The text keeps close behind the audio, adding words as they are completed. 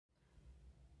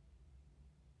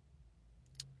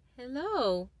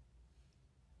Hello.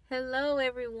 Hello,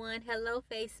 everyone. Hello,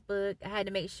 Facebook. I had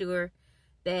to make sure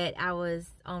that I was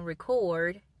on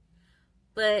record.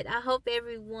 But I hope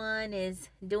everyone is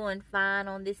doing fine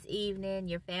on this evening.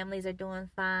 Your families are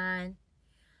doing fine.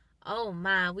 Oh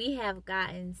my, we have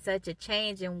gotten such a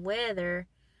change in weather.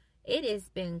 It has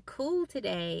been cool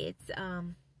today. It's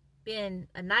been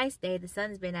a nice day. The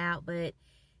sun's been out, but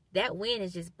that wind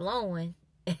is just blowing.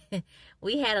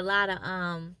 We had a lot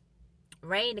of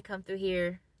rain to come through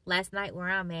here last night where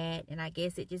I'm at, and I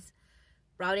guess it just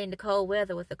brought in the cold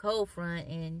weather with the cold front,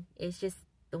 and it's just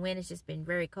the wind has just been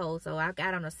very cold. So I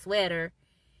got on a sweater.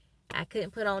 I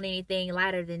couldn't put on anything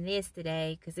lighter than this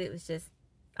today because it was just,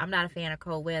 I'm not a fan of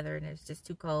cold weather and it's just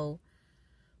too cold.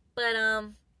 But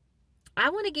I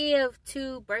want to give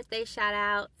two birthday shout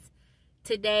outs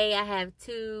today. I have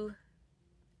two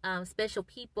special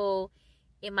people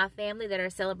in my family that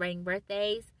are celebrating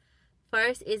birthdays.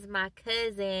 First is my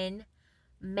cousin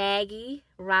Maggie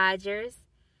Rogers.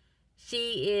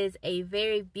 She is a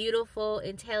very beautiful,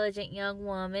 intelligent young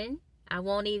woman. I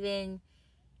won't even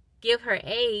give her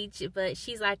age, but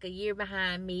she's like a year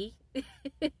behind me.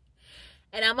 And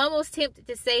I'm almost tempted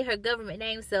to say her government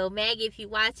name. So Maggie, if you're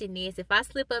watching this, if I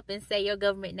slip up and say your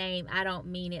government name, I don't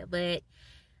mean it. But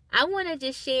I want to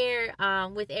just share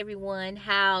with everyone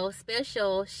how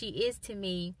special she is to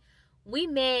me. We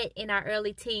met in our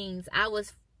early teens. I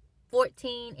was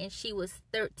 14 and she was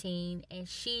 13, and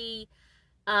she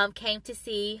came to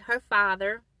see her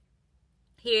father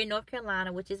here in North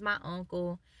Carolina, which is my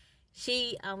uncle.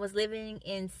 She was living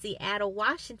in Seattle,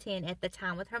 Washington at the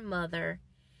time with her mother.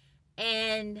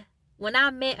 And when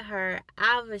I met her,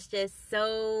 I was just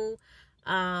so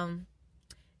I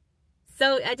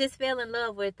just fell in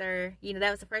love with her. You know, that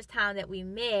was the first time that we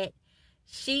met.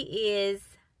 She is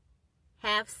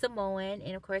half Samoan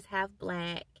and of course half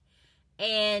black.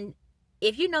 And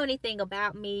if you know anything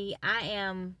about me,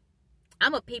 I'm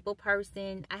a people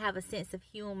person. I have a sense of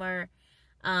humor.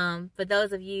 For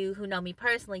those of you who know me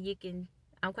personally,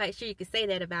 I'm quite sure you can say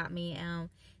that about me.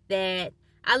 That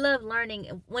I love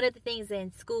learning. One of the things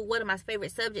in school, one of my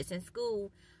favorite subjects in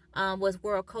school was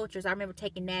world cultures. I remember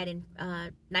taking that in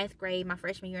ninth grade, my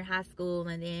freshman year in high school.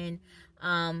 And then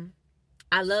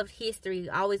I loved history.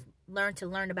 I always learned to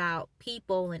learn about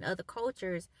people and other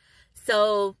cultures.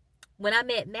 So when I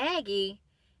met Maggie,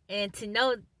 and to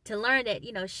learn that,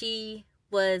 you know,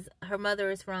 her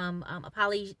mother is from a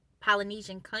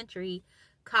Polynesian country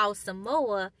called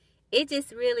Samoa, it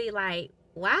just really like,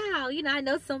 wow, you know, I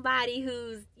know somebody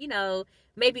who's, you know,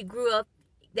 maybe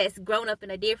that's grown up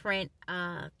in a different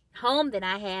home than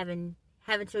I have, and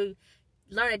having to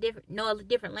know a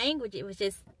different language. It was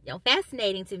just, you know,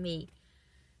 fascinating to me.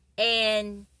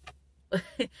 And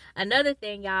another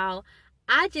thing, y'all,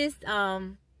 I used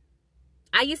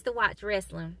to watch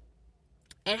wrestling.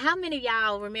 And how many of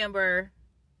y'all remember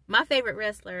my favorite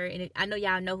wrestler, and I know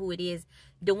y'all know who it is,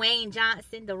 Dwayne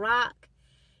Johnson, The Rock?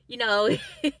 You know,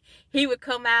 he would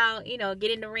come out, you know,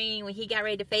 get in the ring when he got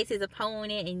ready to face his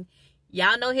opponent, and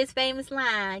y'all know his famous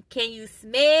line, "Can you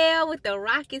smell what The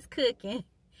Rock is cooking?"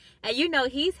 And you know,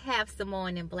 he's half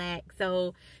Samoan and black.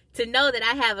 So to know that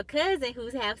I have a cousin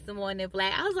who's half Samoan and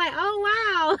black, I was like,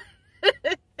 oh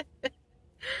wow.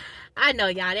 I know,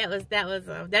 y'all,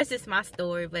 that's just my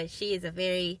story, but she is a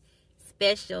very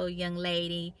special young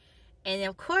lady. And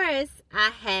of course, I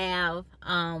have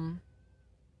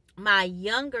my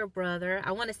younger brother.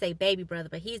 I want to say baby brother,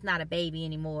 but he's not a baby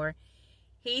anymore.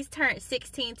 He's turned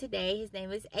 16 today. His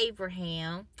name is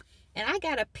Abraham. And I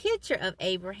got a picture of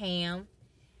Abraham.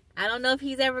 I don't know if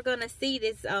he's ever going to see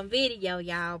this video,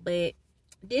 y'all, but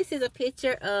this is a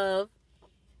picture of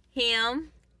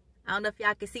him. I don't know if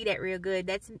y'all can see that real good.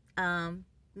 That's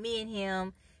me and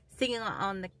him sitting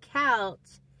on the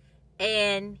couch,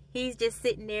 and he's just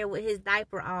sitting there with his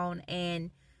diaper on.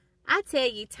 And I tell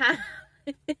you, time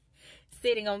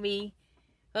sitting on me,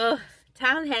 I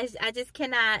just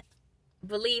cannot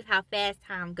believe how fast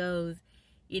time goes.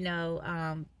 You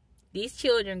know, these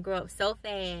children grow up so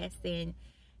fast. And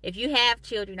if you have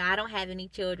children, I don't have any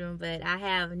children, but I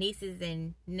have nieces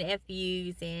and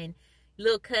nephews and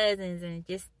little cousins, and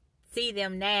just see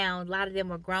them now. A lot of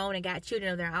them are grown and got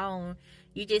children of their own.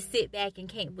 You just sit back and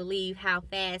can't believe how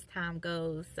fast time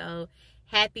goes. So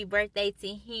happy birthday to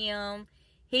him.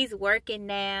 He's working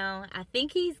now. I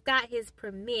think he's got his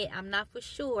permit. I'm not for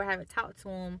sure. I haven't talked to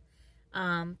him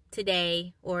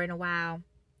today or in a while.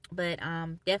 But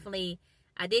definitely,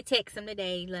 I did text him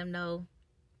today, let him know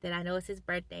that I know it's his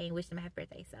birthday and wish him a happy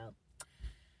birthday. So,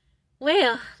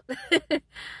 well,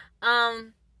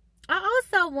 I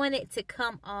also wanted to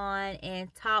come on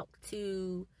and talk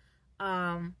to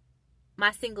my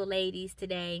my single ladies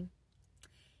today.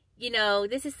 You know,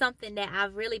 this is something that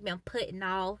I've really been putting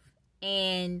off,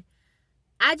 and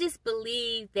I just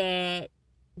believe that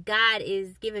God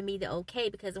is giving me the okay,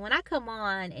 because when I come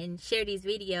on and share these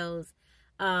videos,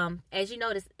 as you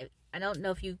notice, I don't know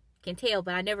if you can tell,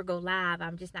 but I never go live.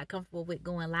 I'm just not comfortable with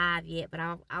going live yet, but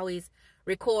I always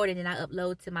record and then I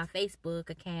upload to my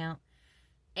Facebook account.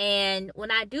 And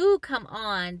when I do come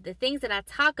on, the things that I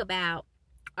talk about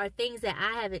are things that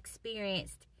I have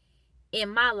experienced in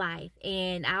my life,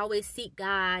 and I always seek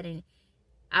God, and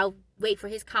I'll wait for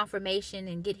his confirmation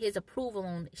and get his approval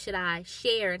on should I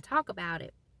share and talk about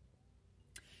it.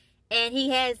 And he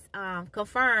has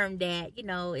confirmed that, you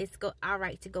know, it's all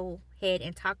right to go ahead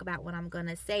and talk about what I'm going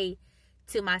to say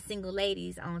to my single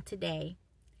ladies on today.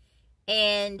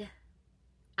 And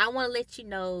I want to let you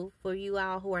know, for you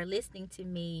all who are listening to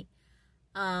me,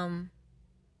 that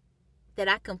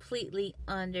I completely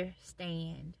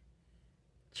understand.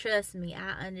 Trust me,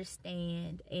 I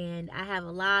understand. And I have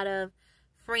a lot of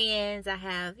friends. I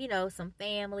have, you know, some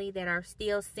family that are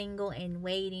still single and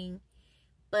waiting.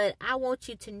 But I want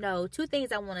you to know 2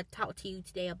 things I want to talk to you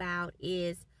today about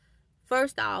is,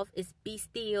 first off, is be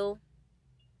still.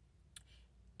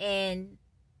 And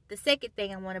the second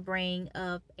thing I want to bring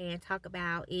up and talk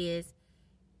about is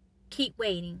keep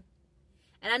waiting.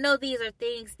 And I know these are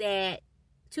things that,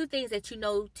 2 things that you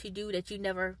know to do that you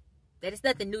never, that it's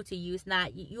nothing new to you. It's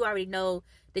not, you already know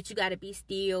that you got to be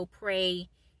still, pray,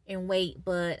 and wait.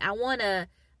 But I want to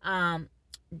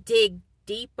dig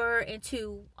deeper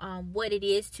into what it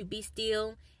is to be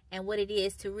still and what it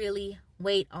is to really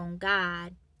wait on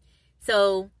God.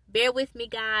 So bear with me,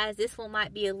 guys. This one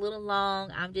might be a little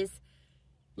long. I'm just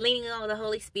leaning on the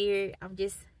Holy Spirit. I'm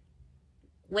just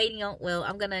waiting on, well,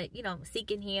 I'm gonna, you know,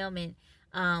 seeking him and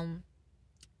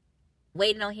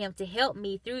waiting on him to help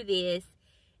me through this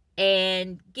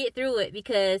and get through it,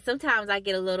 because sometimes I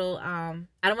get a little I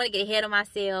don't want to get ahead of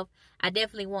myself. I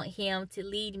definitely want him to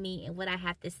lead me in what I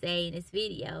have to say in this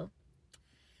video.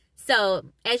 So,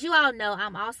 as you all know,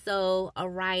 I'm also a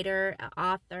writer, an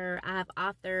author. I have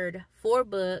authored 4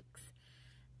 books.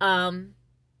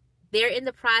 They're in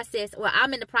the process, well,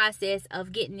 I'm in the process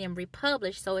of getting them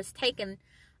republished, so it's taken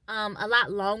a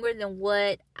lot longer than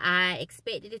what I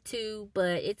expected it to,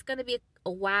 but it's going to be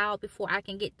a while before I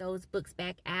can get those books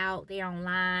back out. They're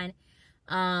online.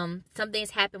 Some things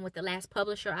happened with the last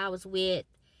publisher I was with,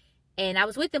 and I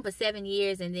was with them for 7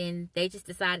 years, and then they just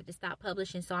decided to stop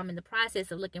publishing, so I'm in the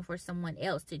process of looking for someone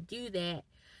else to do that.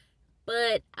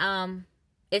 But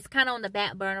it's kind of on the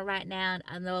back burner right now.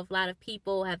 I know a lot of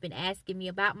people have been asking me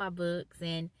about my books,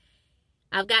 and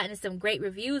I've gotten some great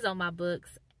reviews on my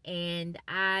books, and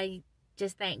I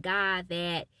just thank God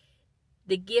that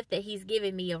the gift that he's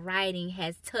given me of writing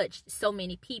has touched so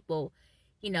many people.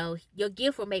 You know, your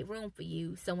gift will make room for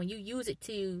you. So when you use it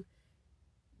to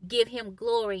give him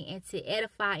glory and to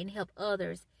edify and help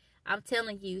others, I'm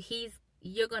telling you,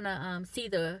 you're gonna see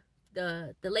the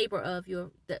labor of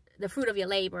the fruit of your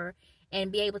labor,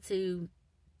 and be able to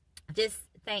just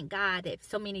thank God that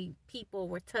so many people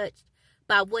were touched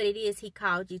by what it is he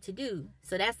called you to do.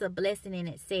 So that's a blessing in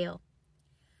itself.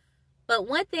 But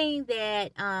one thing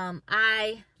that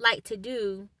I like to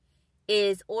do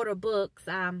is order books.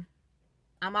 I'm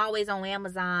always on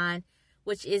Amazon,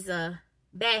 which is a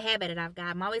bad habit that I've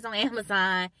got. I'm always on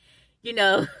Amazon, you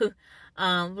know,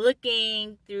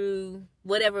 looking through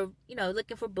whatever, you know,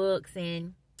 looking for books.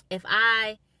 And if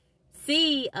I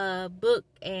see a book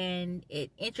and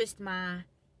it interests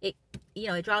it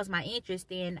draws my interest,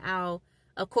 then I'll,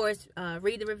 of course,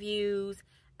 read the reviews.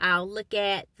 I'll look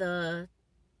at the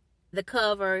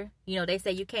cover. You know, they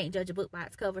say you can't judge a book by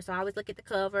its cover, so I always look at the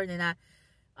cover, and then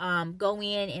I go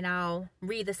in and I'll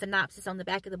read the synopsis on the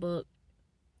back of the book.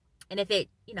 And if it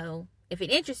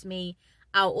interests me,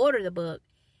 I'll order the book.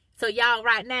 So y'all,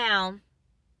 right now,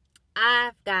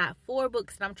 I've got 4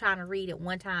 books that I'm trying to read at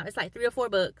one time. It's like 3 or 4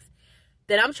 books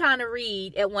that I'm trying to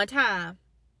read at one time.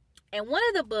 And one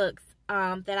of the books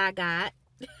that I got,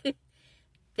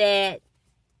 that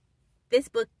this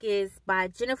book is by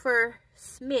Jennifer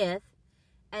Smith,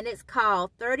 and it's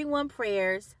called 31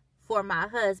 Prayers for My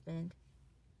Husband,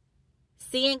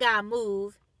 Seeing God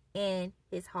Move in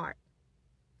His Heart.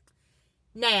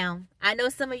 Now, I know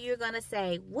some of you are going to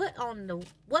say, what on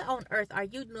earth are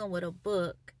you doing with a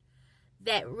book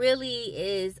that really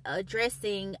is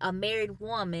addressing a married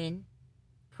woman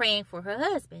praying for her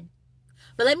husband?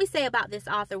 But let me say about this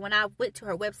author, when I went to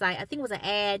her website, I think it was an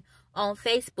ad on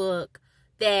Facebook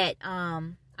that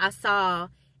I saw,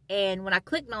 and when I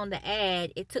clicked on the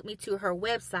ad, it took me to her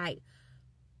website.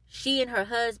 She and her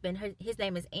husband, his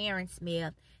name is Aaron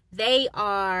Smith, they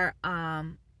are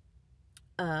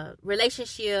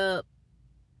relationship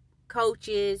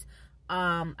coaches.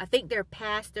 I think they're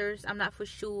pastors. I'm not for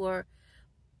sure.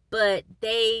 But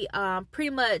they pretty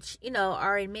much,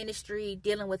 are in ministry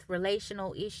dealing with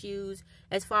relational issues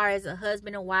as far as a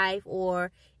husband and wife,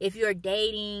 or if you're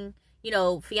dating,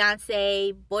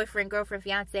 fiance, boyfriend, girlfriend,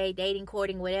 fiance, dating,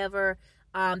 courting, whatever.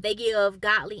 They give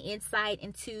godly insight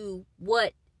into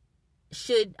what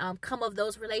should come of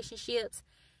those relationships.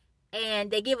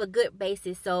 And they give a good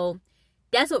basis. So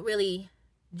that's what really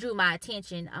drew my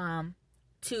attention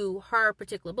to her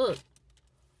particular book.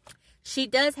 She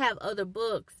does have other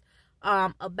books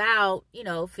about,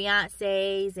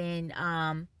 fiancés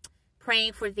and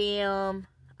praying for them,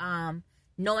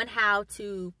 knowing how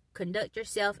to conduct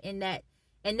yourself in that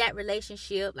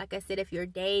relationship. Like I said, if you're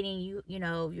dating,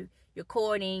 you're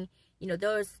courting,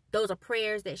 those are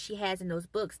prayers that she has in those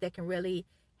books that can really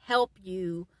help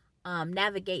you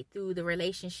navigate through the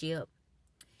relationship.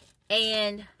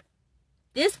 And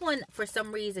this one, for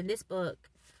some reason, this book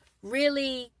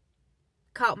really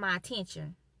caught my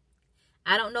attention.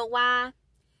 I don't know why.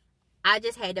 I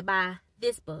just had to buy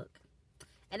this book.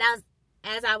 And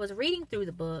as I was reading through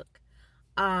the book,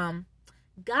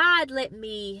 God let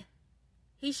me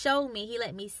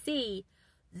see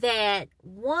that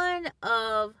one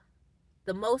of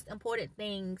the most important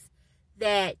things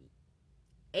that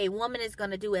a woman is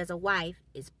going to do as a wife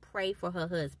is pray for her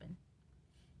husband.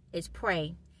 Is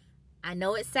pray. I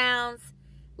know it sounds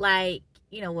like,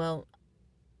 well,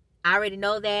 I already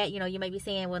know that. You may be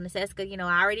saying, well, Naseska,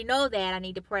 I already know that I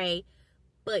need to pray.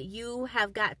 But you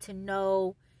have got to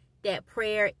know that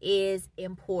prayer is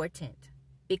important,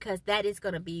 because that is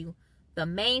going to be the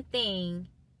main thing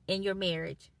in your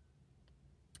marriage.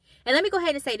 And let me go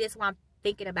ahead and say this while I'm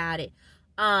thinking about it.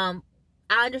 I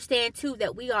understand too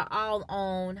that we are all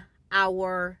on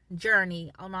our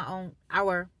journey, on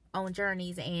our own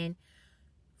journeys. And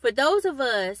for those of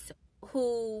us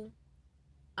who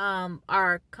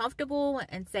are comfortable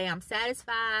and say, I'm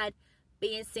satisfied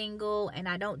being single and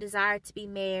I don't desire to be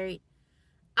married,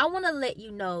 I want to let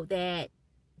you know that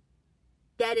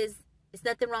it's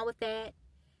nothing wrong with that.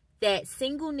 That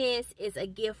singleness is a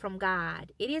gift from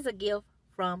God. It is a gift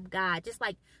from God. Just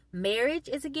like marriage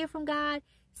is a gift from God,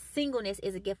 singleness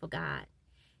is a gift from God.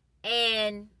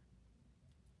 And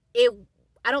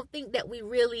I don't think that we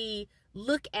really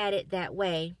look at it that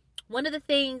way. One of the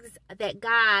things that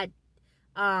God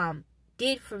has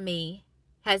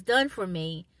done for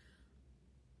me,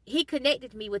 he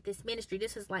connected me with this ministry.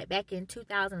 This was like back in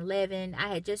 2011.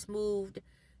 I had just moved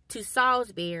to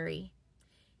Salisbury,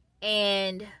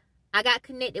 and I got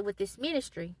connected with this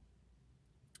ministry.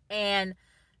 And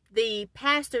the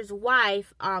pastor's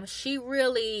wife, she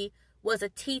really was a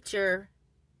teacher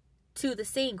to the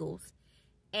singles.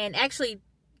 And actually,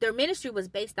 their ministry was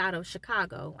based out of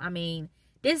Chicago. I mean,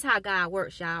 this is how God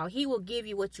works, y'all. He will give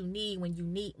you what you need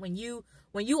when you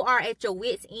are at your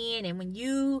wit's end, and when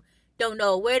you don't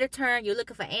know where to turn, you're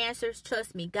looking for answers.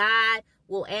 Trust me, God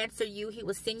will answer you. He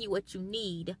will send you what you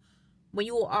need when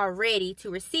you are ready to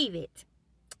receive it.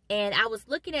 And I was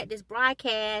looking at this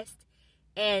broadcast,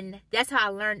 and that's how I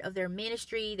learned of their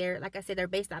ministry. Like I said, they're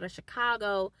based out of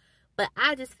Chicago, but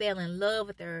I just fell in love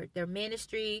with their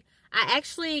ministry. I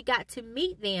actually got to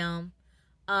meet them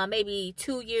maybe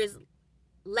 2 years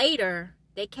later.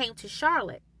 They came to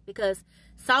Charlotte, because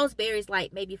Salisbury is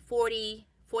like maybe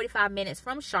 45 minutes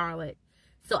from Charlotte.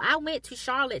 So I went to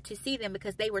Charlotte to see them,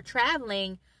 because they were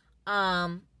traveling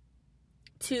to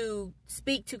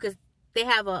speak to, because they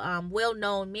have a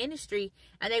well-known ministry,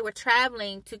 and they were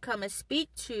traveling to come and speak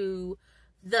to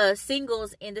the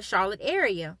singles in the Charlotte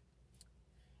area.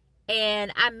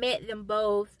 And I met them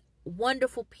both.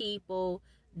 Wonderful people,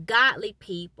 godly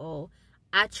people.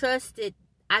 I trust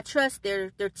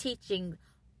their teaching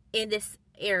in this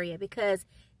area, because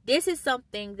this is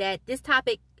something that this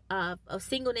topic of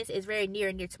singleness is very near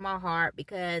and dear to my heart,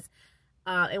 because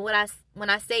and when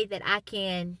I say that I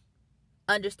can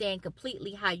understand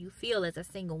completely how you feel as a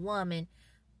single woman,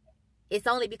 it's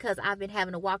only because I've been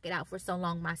having to walk it out for so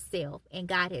long myself, and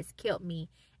God has kept me.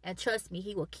 And trust me,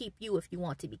 he will keep you if you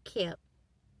want to be kept.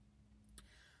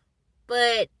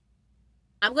 But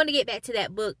I'm going to get back to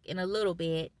that book in a little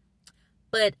bit.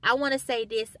 But I want to say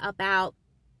this about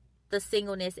the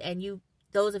singleness, and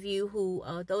those of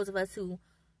us who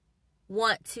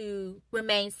want to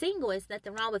remain single. There's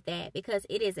nothing wrong with that, because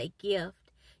it is a gift.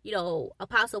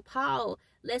 Apostle Paul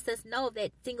lets us know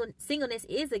that singleness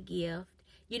is a gift.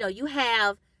 You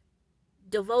have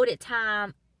devoted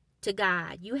time to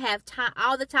God. You have time,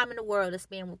 all the time in the world to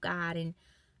spend with God, and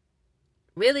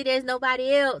really there's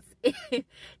nobody else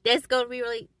that's going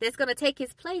to take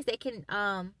his place. They can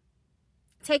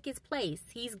take his place.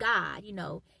 He's God, you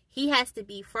know. He has to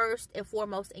be first and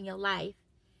foremost in your life.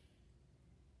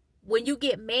 When you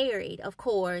get married, of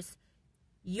course,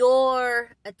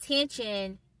 your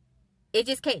attention, it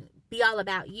just can't be all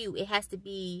about you. It has to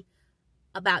be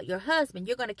about your husband.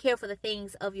 You're going to care for the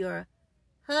things of your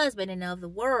husband and of the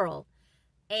world.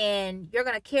 And you're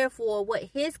going to care for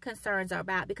what his concerns are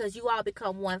about, because you all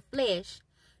become one flesh,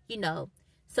 you know.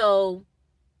 So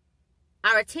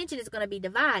our attention is going to be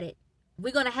divided.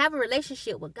 We're going to have a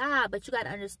relationship with God, but you got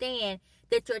to understand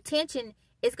that your attention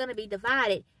is going to be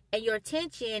divided, and your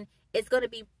attention is going to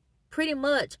be pretty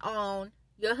much on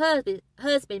your husband,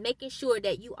 making sure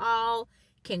that you all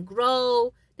can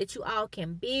grow, that you all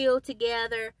can build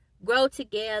together, grow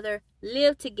together,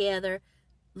 live together,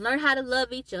 learn how to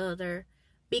love each other.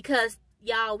 Because,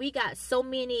 y'all, we got so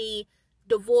many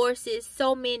divorces,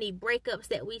 so many breakups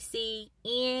that we see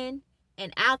in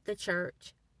and out the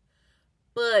church.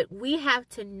 But we have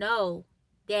to know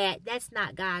that that's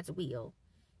not God's will.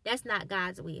 That's not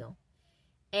God's will.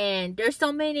 And there's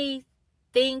so many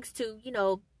things to, you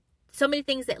know, so many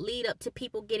things that lead up to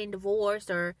people getting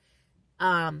divorced or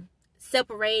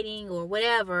separating or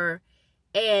whatever.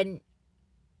 And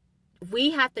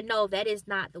we have to know that is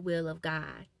not the will of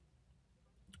God.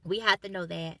 We have to know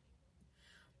that.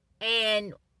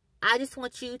 And I just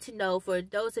want you to know, for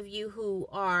those of you who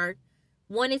are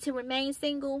wanting to remain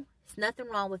single, there's nothing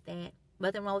wrong with that.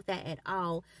 Nothing wrong with that at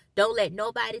all. Don't let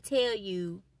nobody tell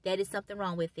you that there's something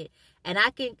wrong with it. And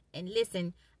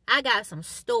listen, I got some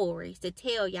stories to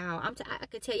tell y'all. I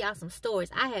could tell y'all some stories.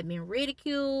 I have been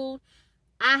ridiculed.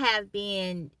 I have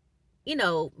been, you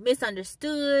know,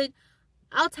 misunderstood.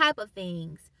 All type of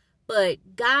things.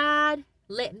 But God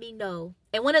let me know.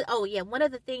 And one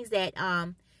of the things that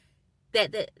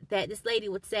that this lady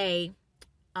would say,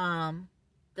 the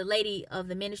lady of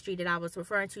the ministry that I was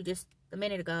referring to just a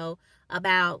minute ago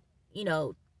about, you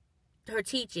know, her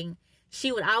teaching,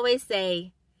 she would always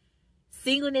say,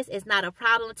 singleness is not a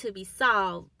problem to be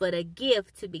solved, but a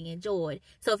gift to be enjoyed.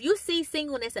 So if you see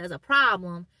singleness as a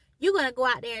problem, you're going to go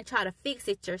out there and try to fix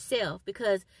it yourself,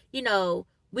 because, you know,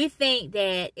 we think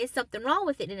that it's something wrong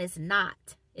with it, and it's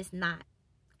not. It's not.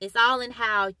 It's all in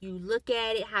how you look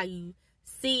at it, how you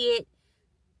see it.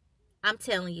 I'm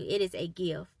telling you, it is a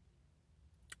gift.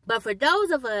 But for those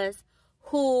of us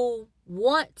who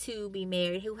want to be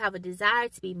married, who have a desire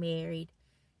to be married,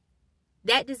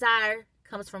 that desire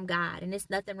comes from God, and there's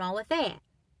nothing wrong with that.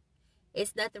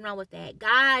 It's nothing wrong with that.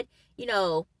 God, you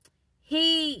know,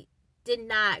 He did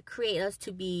not create us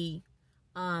to be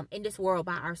in this world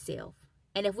by ourselves.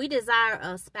 And if we desire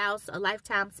a spouse, a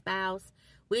lifetime spouse,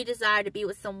 we desire to be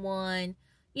with someone,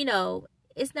 you know,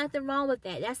 it's nothing wrong with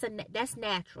that. That's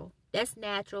natural. That's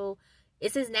natural.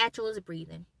 It's as natural as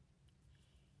breathing.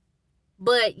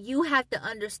 But you have to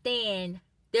understand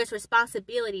there's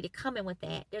responsibility to come in with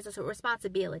that. There's a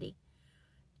responsibility.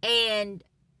 And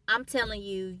I'm telling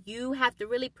you, you have to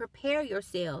really prepare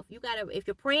yourself. You got to, if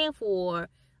you're praying for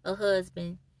a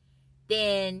husband,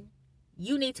 then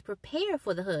you need to prepare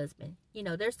for the husband. You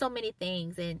know, there's so many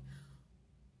things. And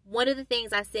one of the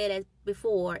things I said as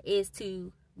before is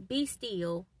to be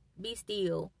still,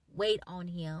 wait on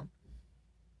Him.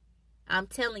 I'm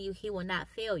telling you, He will not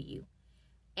fail you.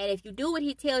 And if you do what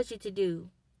He tells you to do,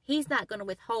 He's not going to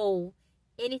withhold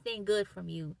anything good from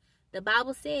you. The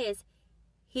Bible says,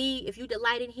 if you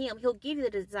delight in Him, He'll give you the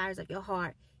desires of your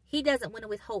heart. He doesn't want to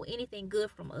withhold anything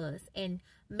good from us. And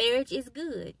marriage is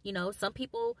good. You know, some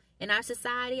people in our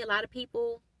society, a lot of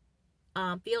people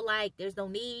feel like there's no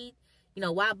need. You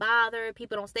know, why bother?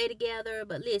 People don't stay together.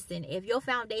 But listen, if your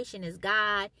foundation is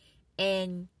God,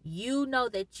 and you know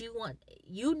that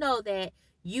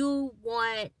you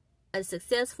want a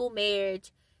successful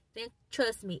marriage, then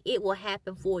trust me, it will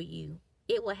happen for you.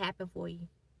 It will happen for you.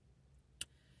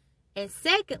 And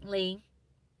secondly,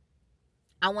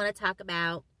 I want to talk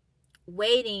about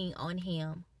waiting on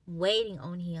Him. Waiting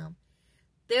on Him.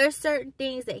 There are certain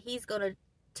things that He's going to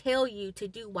tell you to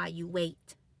do while you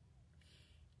wait.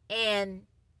 And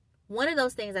one of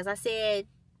those things, as I said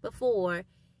before,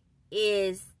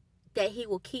 is that He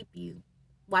will keep you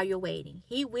while you're waiting.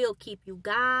 He will keep you.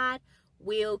 God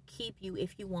will keep you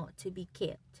if you want to be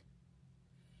kept.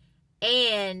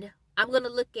 And I'm going to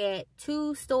look at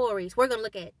two stories. I'm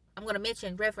going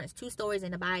to reference two stories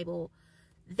in the Bible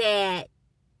that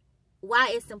why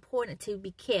it's important to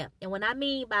be kept. And what I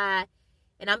mean by,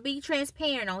 and I'm being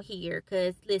transparent on here,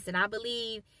 because listen, I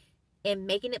believe in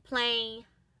making it plain,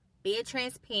 being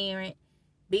transparent,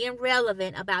 being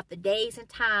relevant about the days and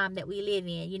time that we live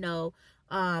in. You know,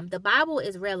 the Bible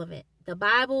is relevant. The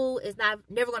Bible is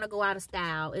never going to go out of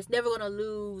style. It's never going to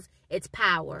lose its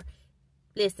power.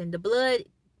 Listen, the blood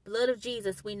of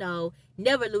Jesus, we know,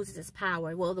 never loses its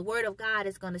power. Well, the word of God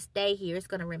is going to stay here. It's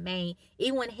going to remain.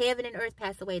 Even when heaven and earth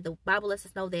pass away, the Bible lets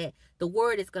us know that the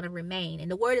word is going to remain. And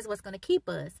the word is what's going to keep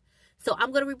us. So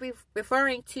I'm going to be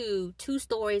referring to 2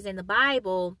 stories in the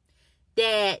Bible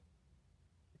that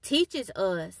teaches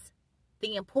us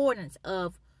the importance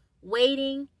of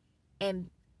waiting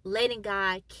and letting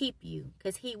God keep you,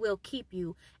 because he will keep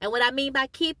you. And what I mean by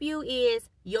keep you is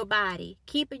your body,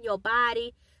 keeping your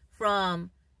body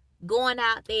from going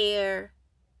out there,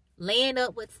 laying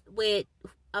up with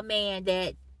a man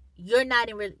that you're not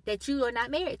that you are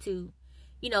not married to,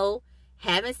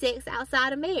 having sex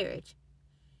outside of marriage,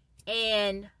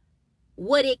 and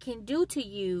what it can do to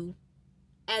you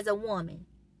as a woman.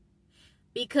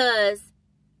 Because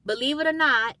believe it or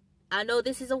not, I know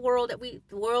this is a world the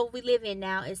world we live in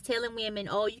now is telling women,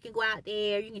 oh, you can go out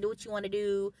there, you can do what you want to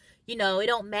do, it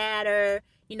don't matter,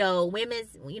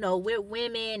 we're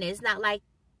women. It's not like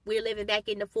we're living back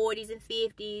in the 40s and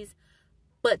 50s.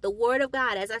 But the word of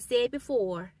God, as I said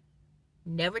before,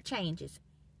 never changes.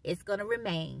 It's going to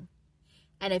remain.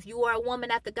 And if you are a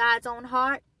woman after God's own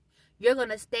heart, you're going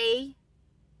to stay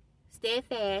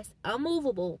steadfast,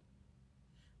 unmovable,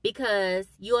 because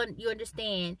you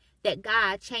understand that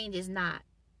God changes not.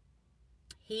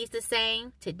 He's the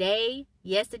same today,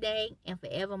 yesterday, and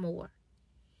forevermore.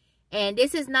 And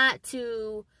this is not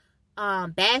to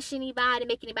bash anybody,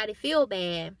 make anybody feel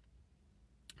bad,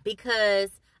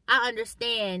 because I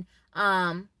understand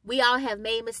we all have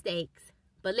made mistakes.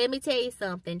 But let me tell you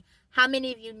something. How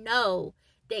many of you know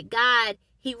that God,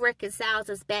 he reconciles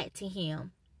us back to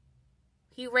him?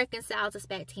 He reconciles us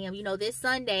back to him.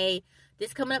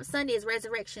 This coming up Sunday is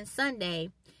Resurrection Sunday.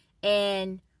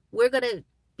 And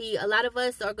a lot of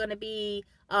us are going to be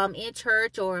in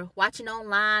church or watching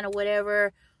online or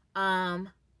whatever,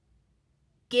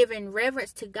 giving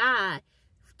reverence to God,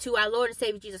 to our Lord and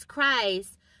Savior Jesus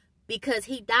Christ, because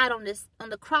he died on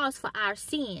the cross for our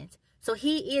sins. So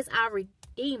he is our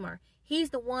Redeemer. He's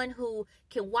the one who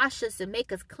can wash us and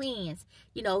make us cleanse.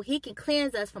 He can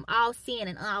cleanse us from all sin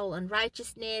and all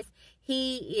unrighteousness.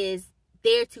 He is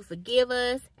there to forgive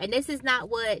us. And that's not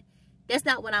what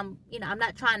I'm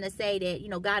not trying to say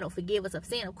that, God don't forgive us of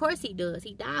sin. Of course he does.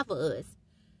 He died for us.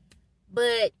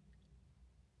 But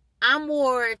I'm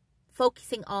more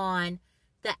focusing on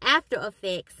the after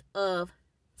effects of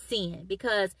sin,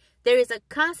 because there is a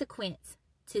consequence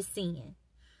to sin.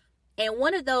 And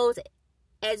one of those,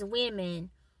 as women,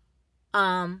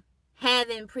 having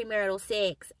premarital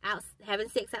sex, having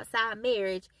sex outside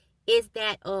marriage, is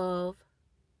that of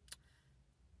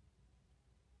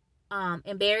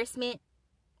embarrassment,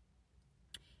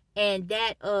 and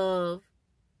that of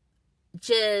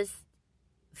just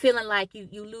feeling like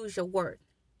you lose your worth.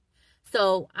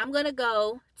 So I'm going to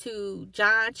go to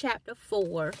John chapter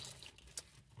 4.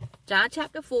 John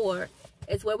chapter 4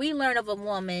 is where we learn of a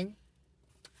woman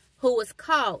who was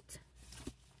caught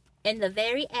in the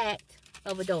very act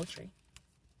of adultery.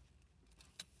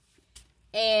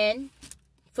 And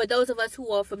for those of us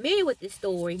who are familiar with this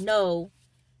story, know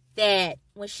that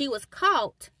when she was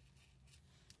caught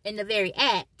in the very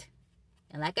act,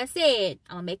 and like I said,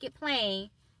 I'm going to make it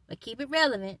plain, but keep it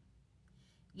relevant.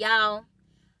 Y'all,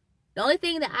 the only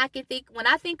thing that I can think, when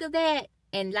I think of that,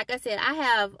 and like I said, I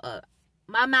have,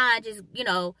 my mind just,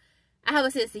 I have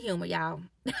a sense of humor, y'all.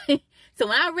 So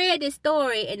when I read this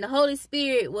story and the Holy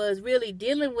Spirit was really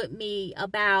dealing with me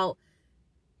about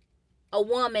a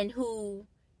woman who,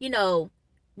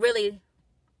 really,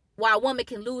 while a woman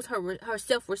can lose her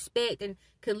self-respect and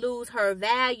can lose her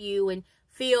value and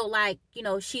feel like,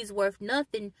 she's worth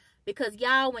nothing, because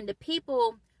y'all, when the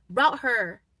people brought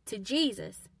her to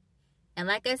Jesus, and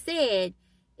like I said,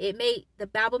 the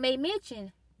Bible made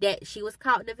mention that she was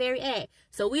caught in the very act.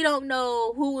 So we don't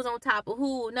know who was on top of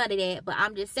who, none of that, but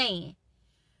I'm just saying,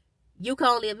 you can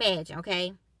only imagine,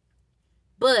 okay?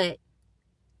 But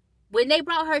when they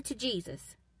brought her to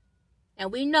Jesus,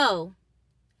 and we know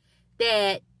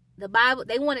that the Bible,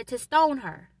 they wanted to stone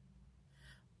her,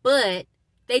 but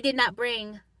they did not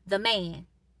bring the man.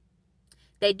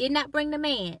 They did not bring the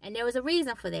man, and there was a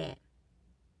reason for that.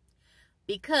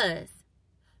 Because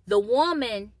the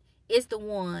woman is the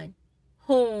one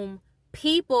whom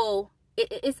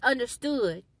it's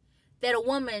understood that a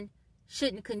woman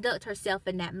shouldn't conduct herself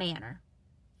in that manner.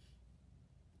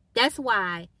 That's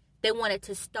why they wanted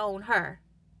to stone her.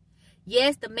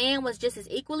 Yes, the man was just as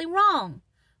equally wrong,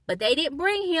 but they didn't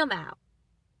bring him out.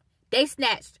 They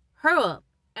snatched her up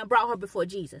and brought her before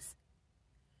Jesus.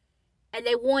 And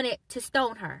they wanted to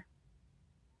stone her.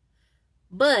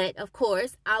 But, of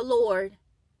course, our Lord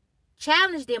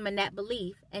challenged them in that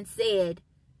belief and said,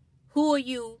 who are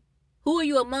you Who are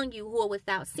you among you who are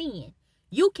without sin?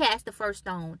 You cast the first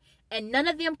stone. And none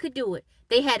of them could do it.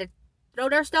 They had to throw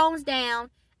their stones down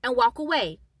and walk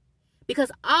away.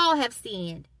 Because all have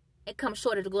sinned and come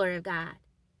short of the glory of God.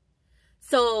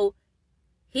 So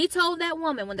he told that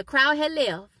woman when the crowd had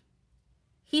left,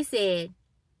 he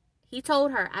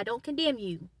told her, I don't condemn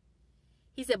you.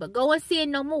 He said, but go and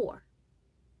sin no more.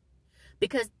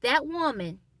 Because that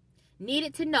woman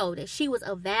needed to know that she was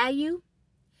of value,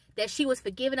 that she was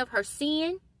forgiven of her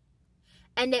sin,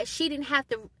 and that she didn't have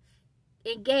to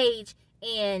engage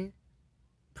in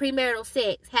premarital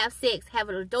sex, have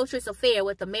an adulterous affair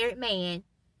with a married man,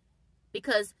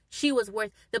 because she was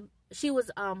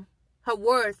her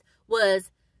worth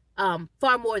was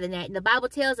far more than that. And the Bible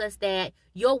tells us that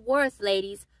your worth,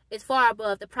 ladies, is far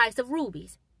above the price of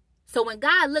rubies. So when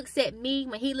God looks at me,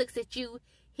 when he looks at you,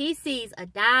 he sees a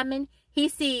diamond, he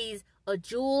sees a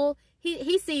jewel,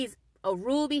 he sees a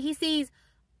ruby, he sees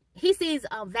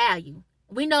value.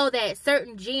 We know that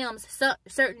certain gems,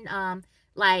 certain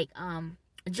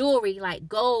jewelry like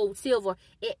gold, silver,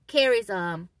 it carries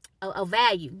a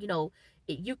value. You know,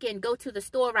 you can go to the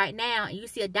store right now and you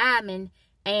see a diamond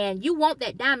and you want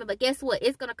that diamond, but guess what?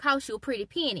 It's going to cost you a pretty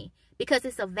penny because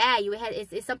it's a value.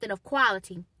 It's something of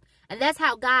quality. And that's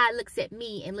how God looks at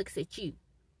me and looks at you.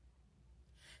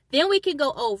 Then we can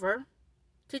go over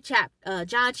to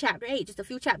John chapter 8, just a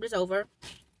few chapters over.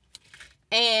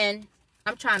 And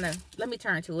let me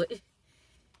turn to it.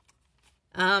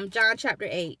 John chapter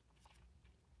 8.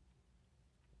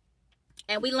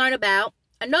 And we learn about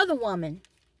another woman.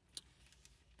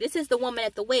 This is the woman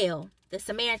at the well, the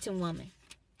Samaritan woman.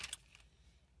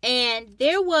 And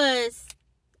there was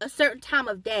a certain time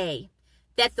of day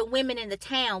that the women in the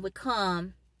town would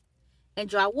come and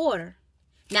draw water.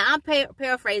 Now, I'm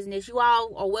paraphrasing this. You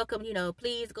all are welcome,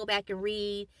 please go back and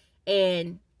read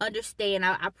and understand.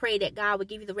 I pray that God would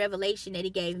give you the revelation that he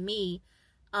gave me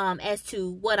as to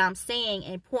what I'm saying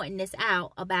and pointing this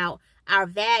out about our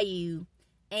value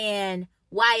and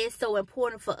why it's so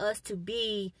important for us to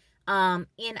be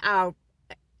in our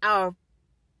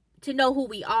to know who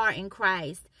we are in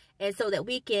Christ, and so that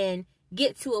we can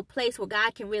get to a place where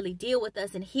God can really deal with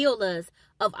us and heal us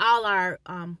of all our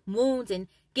wounds, and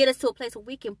get us to a place where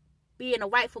we can be in a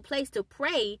rightful place to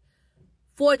pray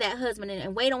for that husband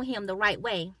and wait on him the right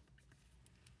way.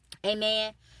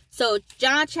 Amen. So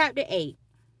John chapter 8.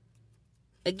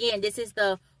 Again, this is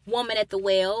the woman at the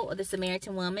well, or the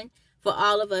Samaritan woman, for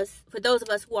those of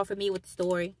us who are familiar with the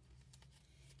story.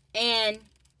 And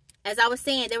as I was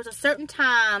saying, there was a certain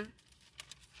time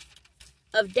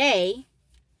of day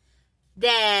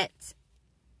that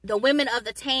the women of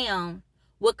the town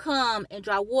would come and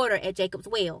draw water at Jacob's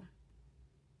well.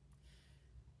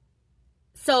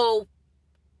 So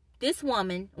this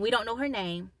woman, we don't know her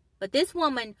name, but this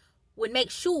woman would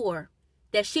make sure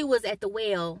that she was at the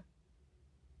well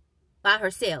by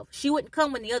herself. She wouldn't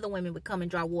come when the other women would come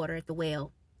and draw water at the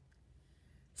well.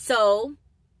 So,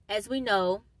 as we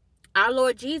know, our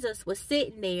Lord Jesus was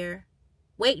sitting there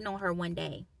waiting on her one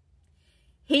day.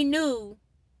 He knew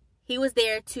he was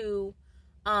there to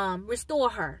restore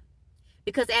her.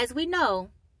 Because as we know,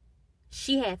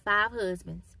 she had 5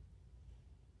 husbands.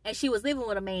 And she was living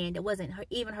with a man that wasn't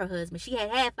even her husband. She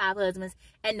had 5 husbands,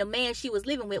 and the man she was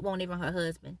living with wasn't even her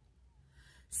husband.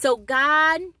 So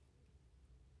God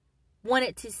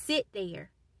wanted to sit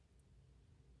there.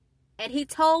 And he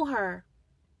told her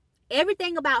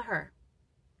everything about her.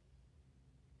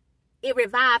 It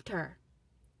revived her.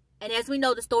 And as we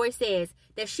know, the story says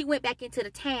that she went back into the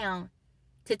town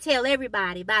to tell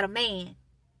everybody about a man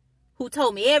who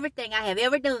told me everything I have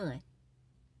ever done.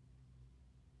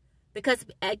 Because,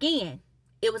 again,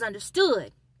 it was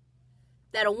understood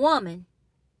that a woman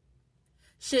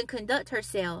shouldn't conduct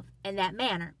herself in that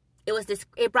manner.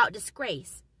 It brought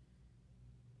disgrace.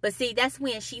 But see, that's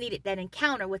when she needed that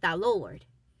encounter with our Lord,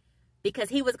 because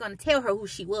he was going to tell her who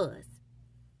she was.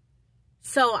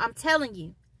 So I'm telling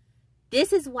you,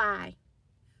 this is why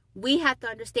we have to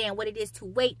understand what it is to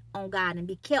wait on God and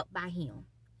be kept by him.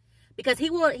 Because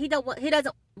he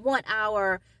doesn't want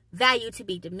our value to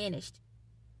be diminished.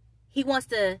 He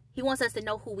wants us to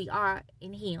know who we are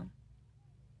in him.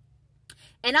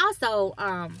 And also,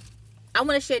 I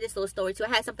want to share this little story too. I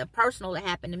had something personal that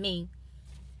happened to me.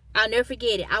 I'll never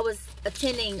forget it. I was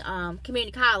attending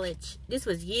community college. This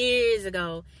was years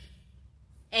ago.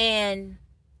 And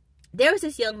there was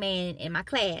this young man in my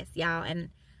class, y'all. And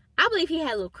I believe he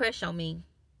had a little crush on me.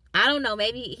 I don't know.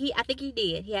 I think he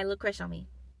did. He had a little crush on me.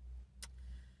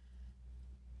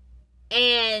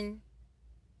 And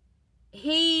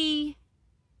I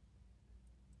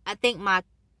think my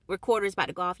recorder is about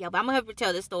to go off, y'all. But I'm going to have to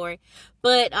tell this story.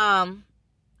 But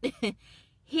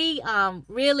he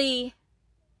really,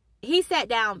 he sat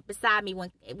down beside me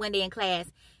one day in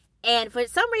class, and for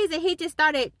some reason he just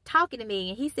started talking to me,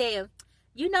 and he said,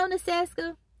 you know,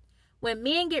 Naseska, when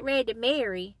men get ready to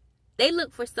marry, they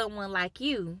look for someone like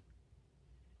you.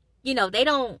 You know, they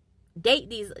don't date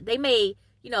these, they may,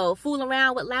 you know, fool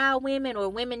around with loud women or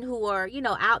women who are, you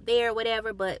know, out there or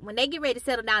whatever, but when they get ready to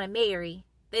settle down and marry,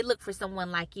 they look for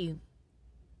someone like you.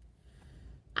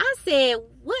 I said,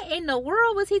 what in the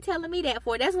world was he telling me that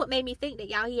for? That's what made me think that,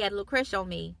 y'all, he had a little crush on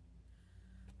me.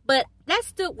 But that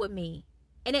stood with me.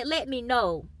 And it let me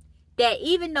know that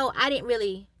even though I didn't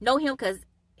really know him, because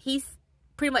he's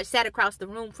pretty much sat across the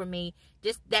room from me,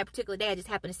 just that particular day, I just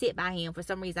happened to sit by him for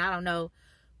some reason, I don't know.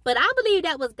 But I believe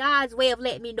that was God's way of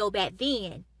letting me know back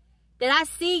then that I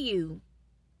see you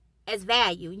as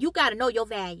value. You got to know your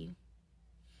value.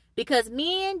 Because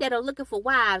men that are looking for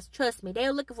wives, trust me,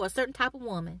 they're looking for a certain type of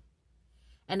woman.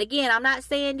 And again, I'm not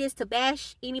saying this to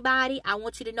bash anybody. I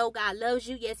want you to know God loves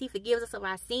you. Yes, he forgives us of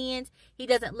our sins. He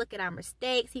doesn't look at our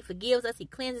mistakes. He forgives us. He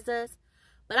cleanses us.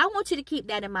 But I want you to keep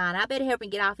that in mind. I better help him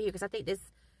get off here because I think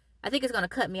it's going to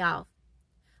cut me off.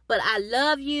 But I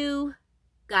love you.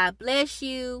 God bless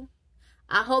you.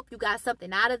 I hope you got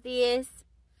something out of this.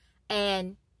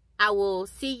 And I will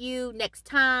see you next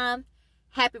time.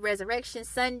 Happy Resurrection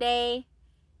Sunday.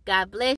 God bless.